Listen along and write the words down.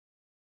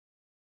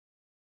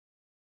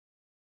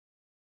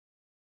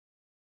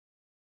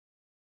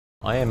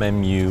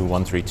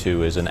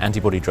IMMU-132 is an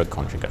antibody-drug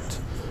conjugate.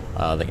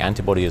 The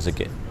antibody is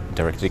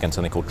directed against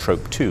something called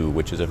TROP2,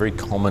 which is a very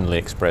commonly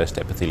expressed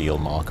epithelial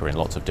marker in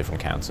lots of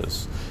different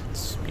cancers.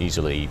 It's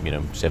easily,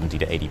 70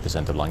 to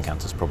 80% of lung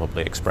cancers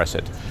probably express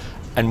it.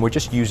 And we're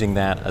just using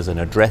that as an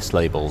address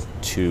label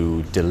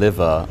to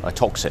deliver a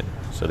toxin.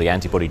 So the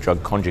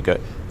antibody-drug conjugate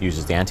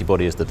uses the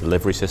antibody as the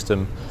delivery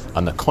system,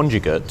 and the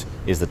conjugate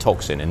is the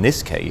toxin. In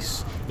this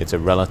case, it's a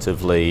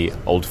relatively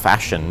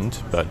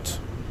old-fashioned but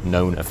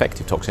known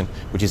effective toxin,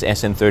 which is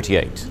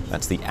SN38.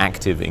 That's the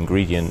active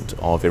ingredient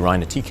of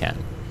Irinotecan.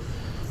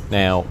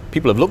 Now,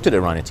 people have looked at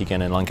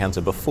Irinotecan in lung cancer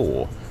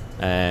before,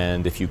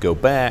 and if you go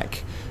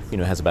back, it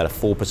has about a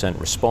 4%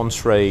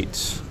 response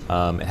rate.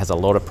 It has a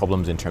lot of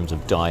problems in terms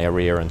of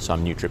diarrhea and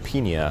some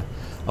neutropenia.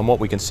 And what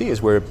we can see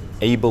is we're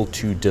able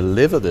to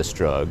deliver this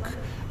drug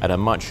at a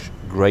much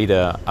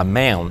greater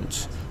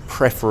amount,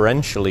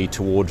 preferentially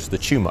towards the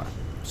tumor.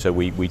 So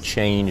we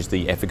change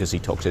the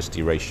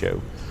efficacy-to-toxicity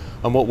ratio.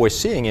 And what we're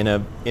seeing in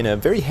a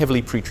very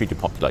heavily pretreated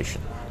population,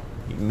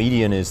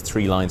 median is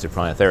 3 lines of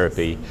prior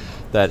therapy,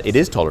 that it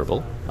is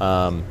tolerable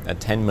at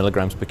 10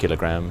 milligrams per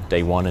kilogram,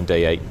 day 1 and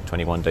day 8,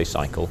 21-day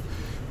cycle.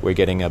 We're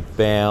getting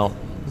about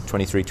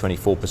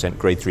 23-24%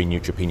 grade 3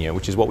 neutropenia,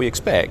 which is what we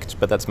expect,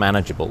 but that's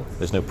manageable.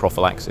 There's no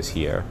prophylaxis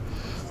here.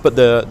 But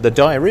the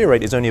diarrhea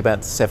rate is only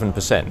about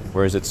 7%,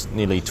 whereas it's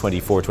nearly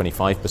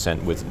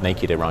 24-25% with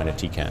naked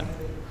Irinotecan.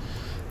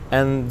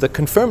 And the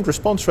confirmed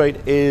response rate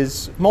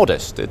is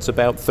modest. It's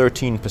about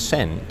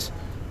 13%,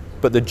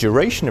 but the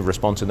duration of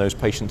response in those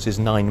patients is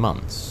 9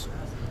 months.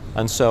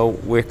 And so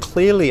we're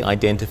clearly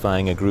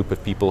identifying a group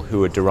of people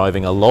who are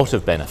deriving a lot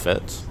of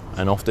benefit,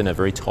 and often a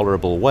very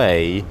tolerable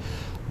way,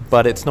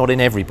 but it's not in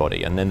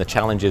everybody. And then the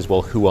challenge is,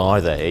 well, who are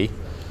they?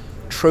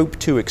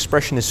 TROP2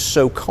 expression is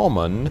so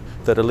common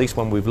that at least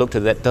when we've looked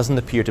at that, doesn't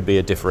appear to be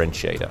a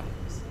differentiator.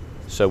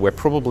 So we're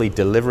probably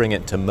delivering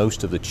it to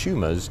most of the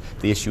tumors.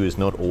 The issue is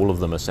not all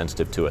of them are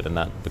sensitive to it, and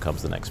that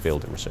becomes the next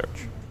field of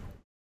research.